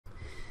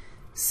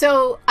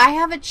So I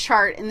have a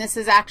chart, and this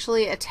is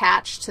actually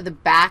attached to the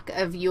back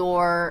of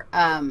your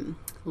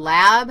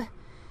lab,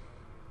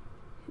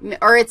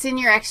 or it's in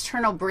your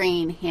external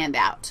brain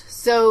handout.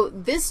 So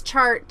this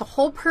chart, the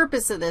whole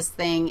purpose of this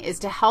thing is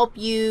to help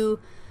you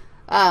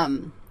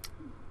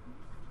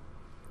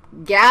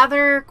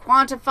gather,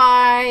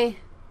 quantify,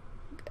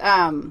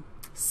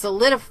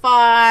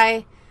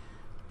 solidify.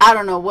 I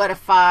don't know what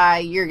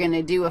you're going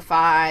to do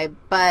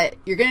but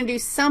you're going to do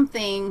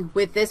something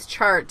with this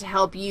chart to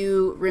help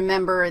you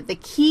remember the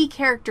key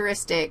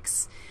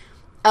characteristics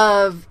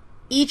of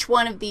each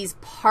one of these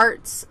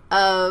parts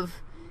of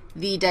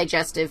the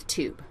digestive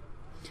tube.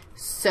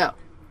 So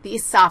the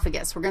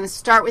esophagus, we're going to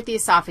start with the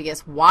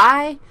esophagus.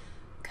 Why?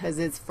 Because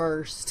it's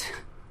first.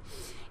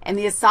 And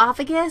the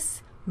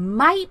esophagus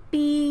might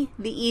be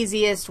the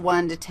easiest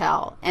one to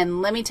tell,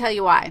 and let me tell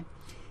you why.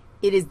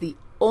 It is the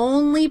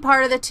only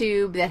part of the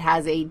tube that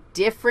has a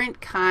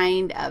different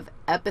kind of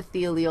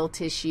epithelial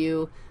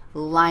tissue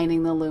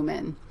lining the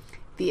lumen.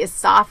 The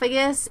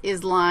esophagus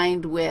is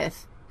lined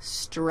with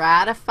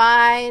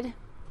stratified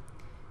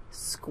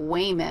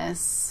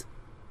squamous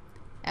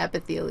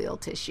epithelial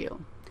tissue.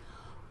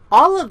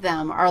 All of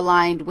them are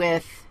lined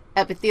with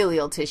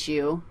epithelial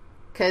tissue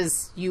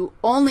because you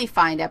only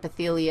find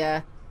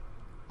epithelia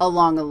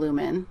along a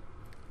lumen,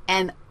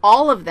 and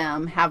all of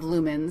them have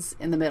lumens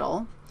in the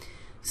middle.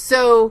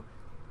 So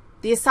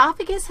the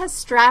esophagus has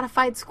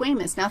stratified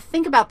squamous. Now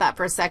think about that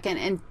for a second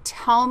and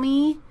tell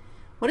me,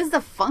 what is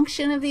the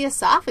function of the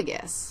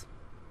esophagus?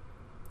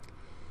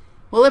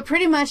 Well, it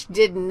pretty much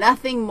did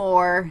nothing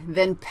more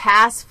than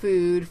pass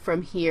food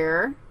from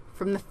here,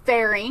 from the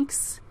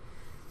pharynx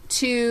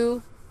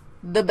to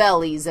the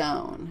belly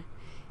zone.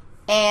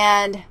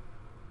 And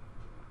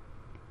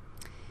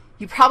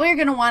you probably are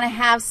going to want to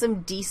have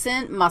some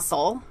decent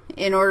muscle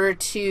in order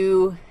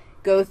to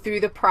go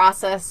through the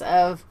process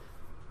of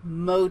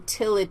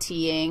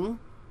motilitying.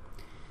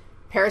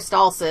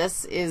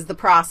 Peristalsis is the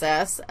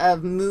process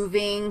of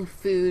moving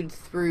food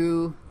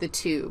through the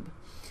tube.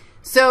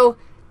 So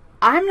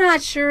I'm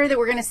not sure that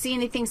we're going to see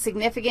anything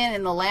significant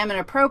in the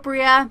lamina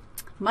propria.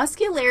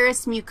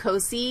 Muscularis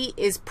mucosae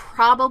is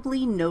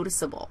probably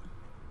noticeable.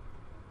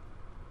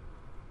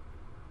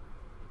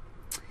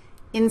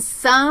 In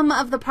some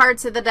of the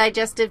parts of the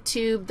digestive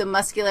tube, the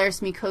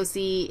muscularis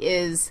mucosae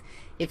is,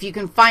 if you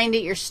can find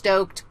it, you're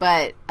stoked,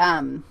 but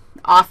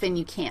often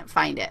you can't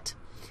find it.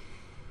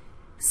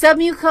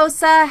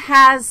 Submucosa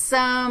has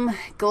some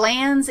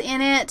glands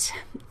in it,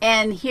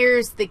 and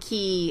here's the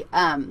key.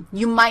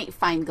 You might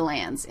find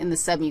glands in the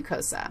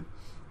submucosa.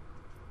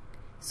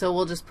 So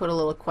we'll just put a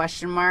little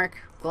question mark.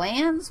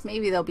 Glands,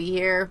 maybe they'll be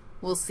here.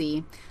 We'll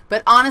see.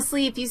 But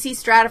honestly, if you see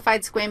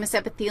stratified squamous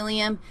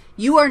epithelium,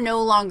 you are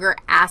no longer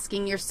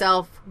asking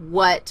yourself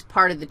what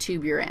part of the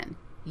tube you're in.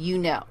 You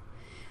know.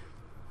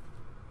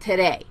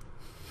 Today.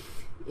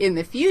 In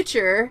the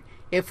future,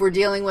 if we're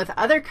dealing with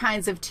other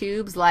kinds of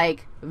tubes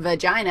like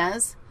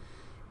vaginas,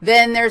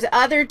 then there's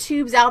other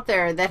tubes out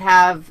there that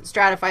have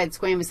stratified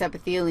squamous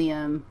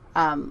epithelium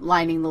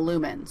lining the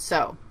lumen.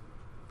 So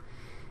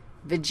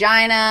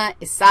vagina,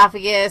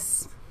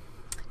 esophagus,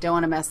 don't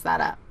want to mess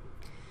that up.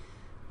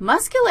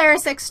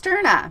 Muscularis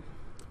externa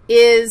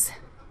is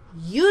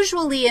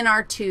usually in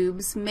our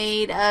tubes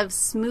made of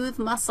smooth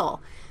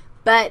muscle,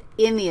 but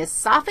in the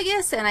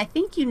esophagus, and I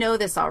think you know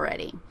this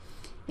already,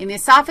 in the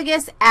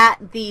esophagus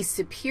at the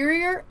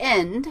superior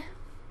end,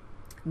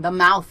 the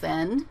mouth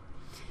end,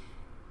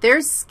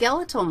 there's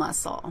skeletal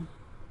muscle.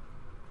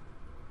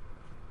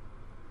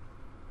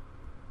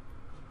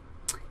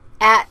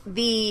 At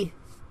the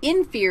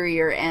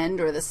inferior end,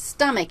 or the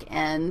stomach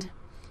end,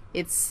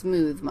 it's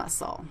smooth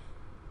muscle.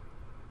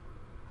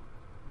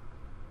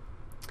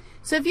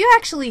 So if you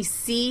actually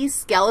see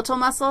skeletal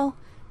muscle,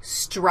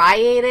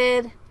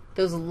 striated,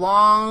 those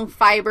long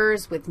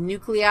fibers with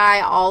nuclei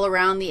all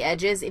around the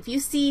edges, if you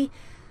see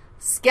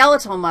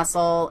skeletal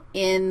muscle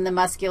in the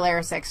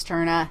muscularis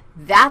externa,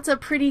 that's a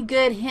pretty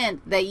good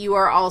hint that you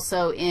are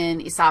also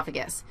in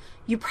esophagus.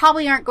 You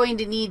probably aren't going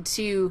to need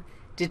to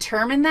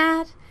determine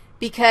that,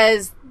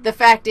 because the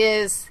fact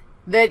is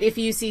that if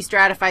you see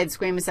stratified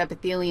squamous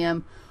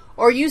epithelium,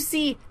 or you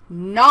see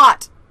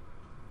not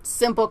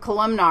simple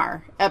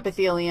columnar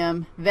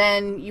epithelium,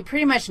 then you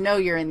pretty much know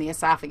you're in the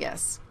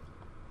esophagus.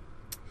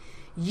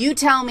 You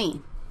tell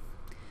me.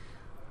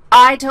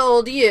 I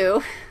told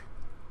you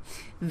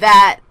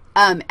that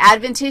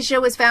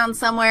adventitia was found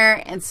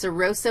somewhere and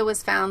serosa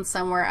was found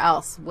somewhere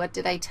else. What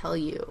did I tell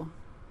you?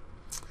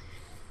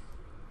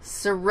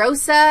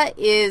 Serosa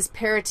is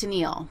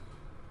peritoneal.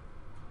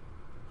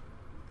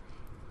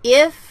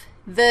 If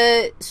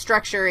the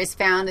structure is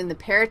found in the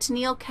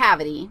peritoneal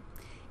cavity,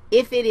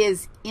 if it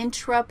is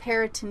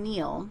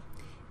intraperitoneal,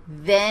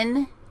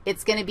 then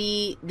it's going to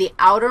be the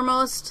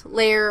outermost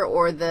layer,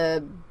 or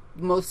the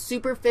most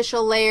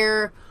superficial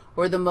layer,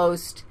 or the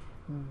most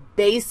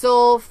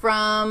basal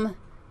from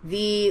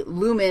the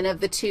lumen of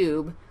the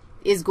tube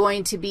is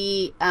going to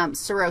be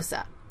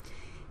serosa.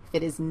 If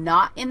it is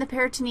not in the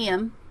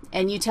peritoneum,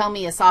 and you tell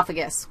me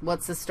esophagus,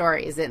 what's the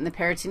story? Is it in the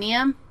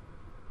peritoneum?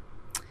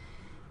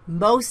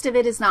 Most of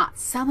it is not.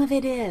 Some of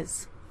it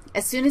is.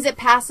 As soon as it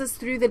passes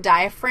through the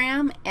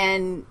diaphragm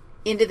and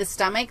into the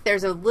stomach,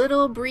 there's a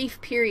little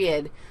brief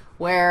period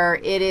where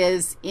it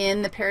is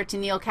in the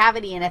peritoneal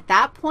cavity, and at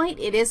that point,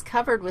 it is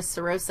covered with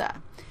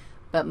serosa.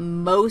 But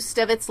most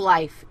of its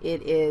life,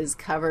 it is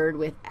covered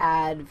with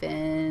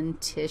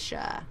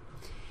adventitia.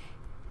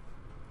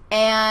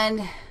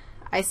 And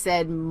I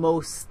said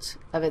most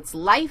of its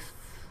life,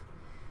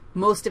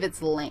 most of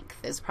its length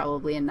is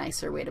probably a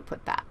nicer way to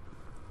put that.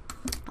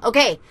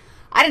 Okay,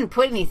 I didn't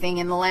put anything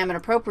in the lamina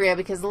propria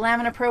because the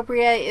lamina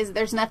propria is,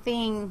 there's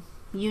nothing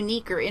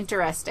unique or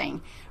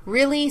interesting.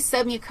 Really,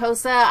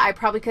 submucosa, I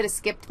probably could have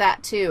skipped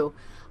that too.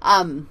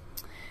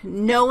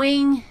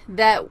 Knowing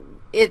that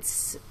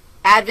it's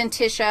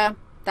adventitia,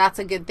 that's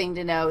a good thing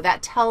to know.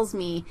 That tells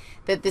me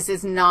that this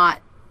is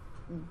not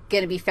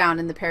going to be found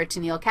in the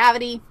peritoneal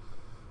cavity.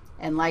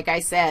 And like I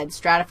said,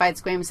 stratified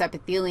squamous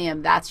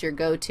epithelium, that's your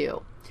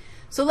go-to.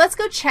 So let's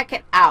go check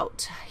it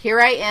out. Here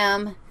I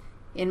am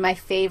in my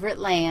favorite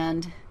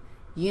land,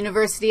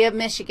 University of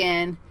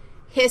Michigan,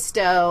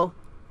 histo,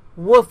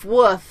 woof,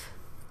 woof.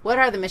 What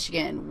are the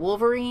Michigan?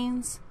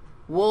 Wolverines?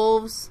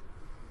 Wolves?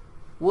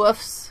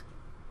 Woofs?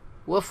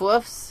 Woof,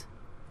 woofs?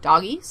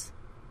 Doggies?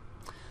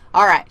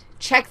 All right,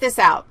 check this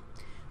out.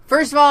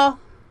 First of all,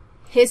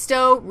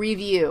 histo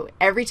review.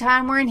 Every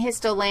time we're in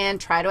histoland,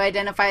 try to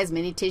identify as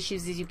many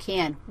tissues as you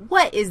can.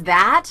 What is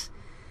that?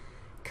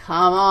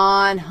 Come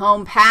on,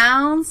 home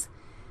pounds.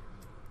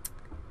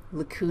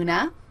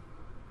 Lacuna,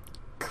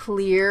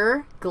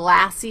 clear,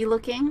 glassy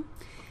looking.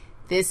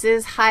 This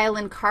is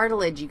hyaline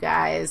cartilage, you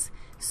guys.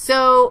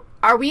 So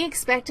are we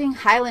expecting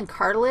hyaline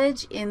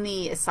cartilage in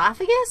the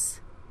esophagus?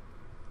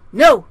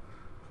 No.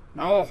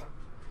 No.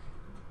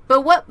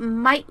 But what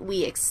might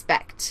we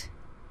expect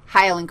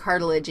hyaline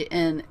cartilage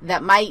in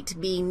that might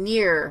be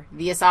near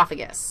the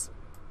esophagus?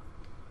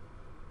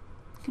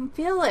 You can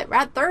feel it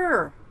right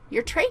there,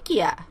 your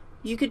trachea.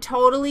 You could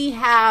totally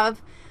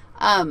have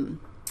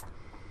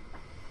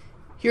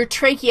your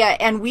trachea,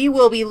 and we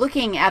will be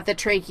looking at the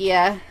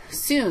trachea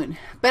soon.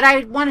 But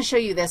I want to show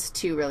you this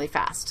too really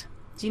fast.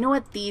 Do you know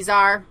what these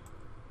are?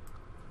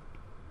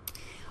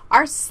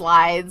 Our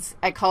slides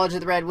at College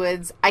of the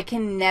Redwoods, I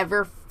can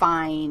never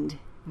find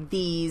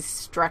these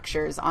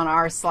structures on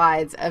our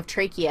slides of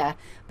trachea,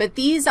 but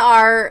these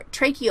are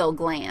tracheal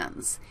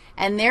glands,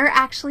 and they're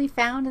actually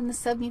found in the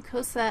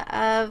submucosa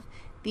of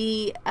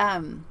the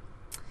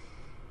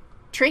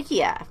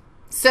trachea.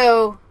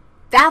 So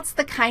that's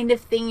the kind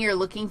of thing you're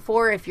looking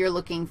for if you're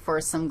looking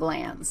for some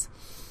glands.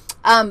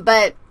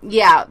 But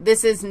yeah,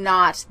 this is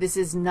not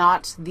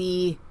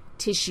the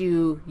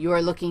tissue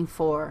you're looking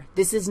for.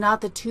 This is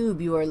not the tube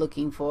you are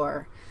looking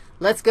for.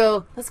 Let's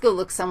go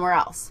look somewhere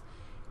else.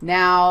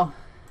 Now,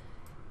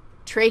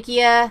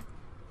 trachea,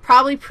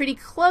 probably pretty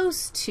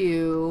close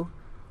to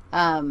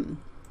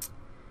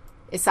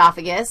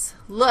esophagus.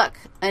 Look,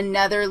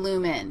 another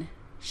lumen.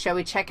 Shall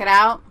we check it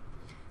out?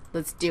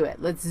 Let's do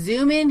it. Let's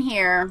zoom in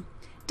here.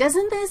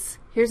 Doesn't this,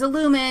 here's a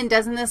lumen,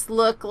 doesn't this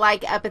look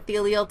like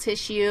epithelial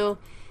tissue?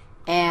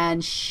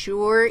 And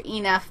sure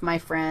enough, my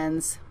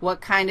friends, what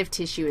kind of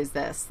tissue is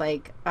this?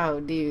 Like, oh,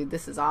 dude,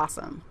 this is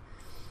awesome.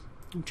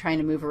 I'm trying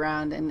to move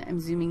around, and I'm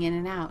zooming in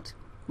and out.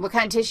 What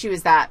kind of tissue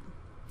is that?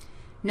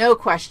 No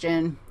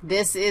question.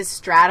 This is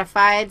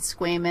stratified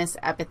squamous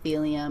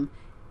epithelium.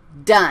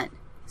 Done.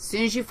 As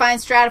soon as you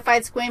find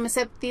stratified squamous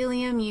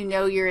epithelium, you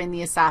know you're in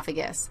the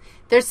esophagus.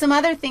 There's some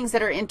other things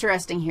that are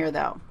interesting here,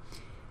 though.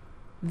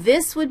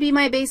 This would be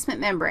my basement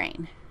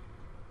membrane,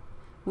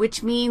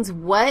 which means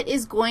what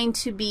is going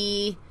to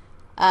be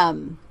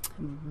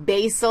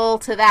basal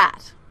to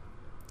that?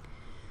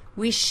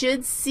 We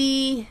should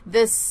see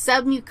the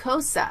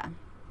submucosa,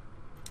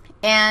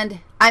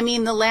 and I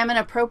mean the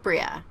lamina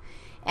propria.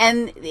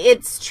 And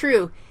it's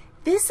true.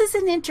 This is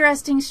an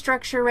interesting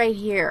structure right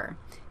here.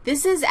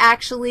 This is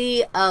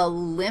actually a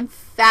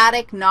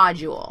lymphatic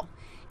nodule,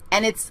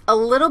 and it's a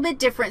little bit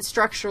different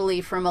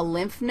structurally from a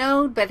lymph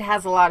node, but it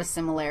has a lot of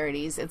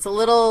similarities. It's a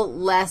little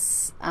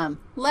less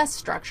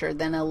structured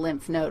than a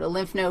lymph node. A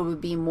lymph node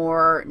would be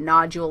more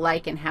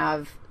nodule-like and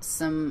have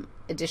some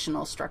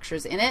additional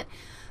structures in it.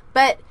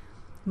 But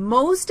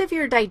most of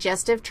your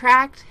digestive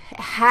tract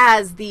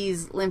has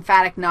these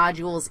lymphatic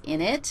nodules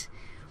in it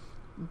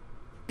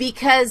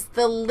because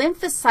the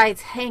lymphocytes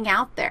hang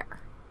out there.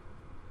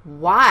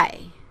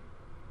 Why?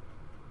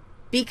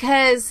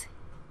 Because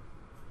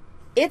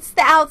it's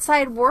the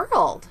outside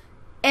world,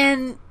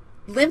 and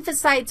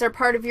lymphocytes are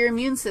part of your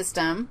immune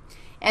system,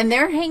 and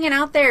they're hanging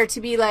out there to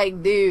be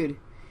like, dude,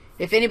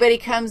 if anybody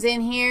comes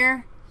in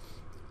here,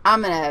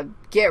 I'm going to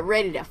get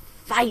ready to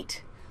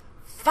fight.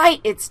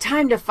 Fight. It's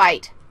time to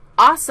fight.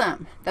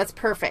 Awesome. That's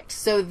perfect.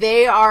 So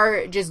they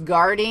are just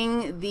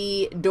guarding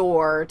the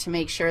door to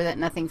make sure that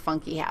nothing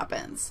funky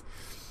happens.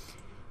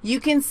 You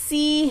can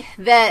see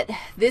that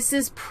this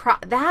is,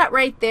 that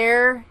right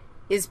there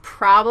is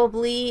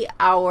probably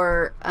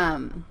our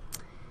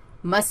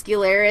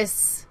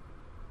muscularis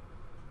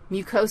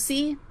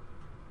mucosae.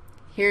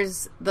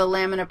 Here's the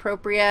lamina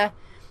propria.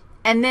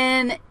 And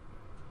then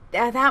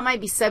that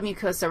might be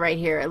submucosa right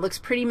here. It looks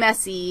pretty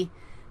messy.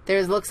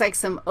 There looks like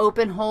some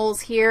open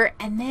holes here.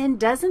 And then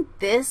doesn't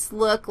this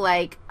look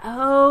like,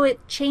 oh,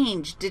 it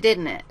changed,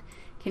 didn't it?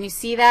 Can you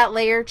see that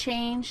layer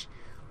change?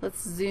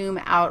 Let's zoom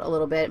out a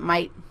little bit. It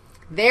might,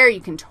 there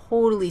you can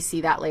totally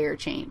see that layer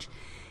change.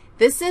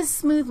 This is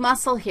smooth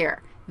muscle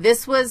here.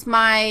 This was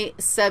my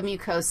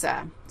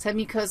submucosa.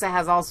 Submucosa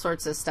has all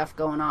sorts of stuff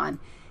going on.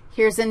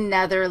 Here's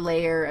another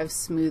layer of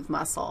smooth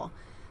muscle.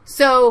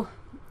 So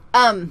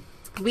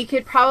we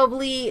could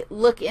probably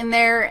look in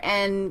there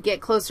and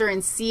get closer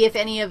and see if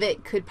any of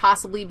it could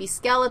possibly be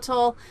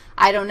skeletal.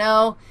 I don't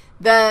know.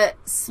 The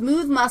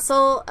smooth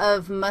muscle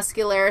of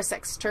muscularis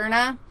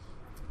externa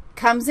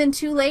comes in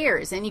 2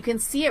 layers, and you can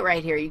see it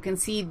right here. You can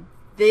see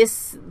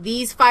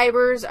these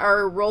fibers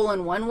are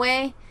rolling one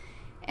way,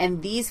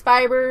 and these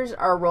fibers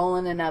are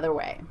rolling another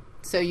way.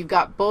 So you've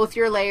got both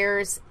your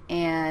layers,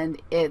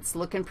 and it's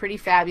looking pretty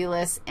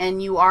fabulous,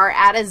 and you are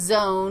at a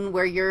zone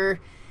where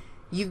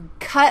you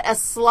cut a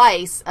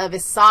slice of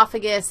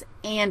esophagus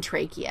and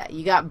trachea.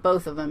 You got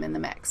both of them in the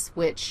mix,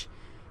 which,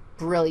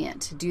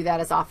 brilliant. Do that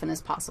as often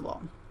as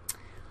possible.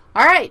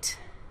 All right,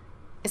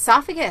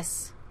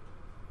 esophagus,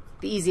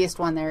 the easiest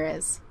one there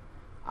is.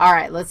 All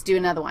right, let's do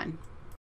another one.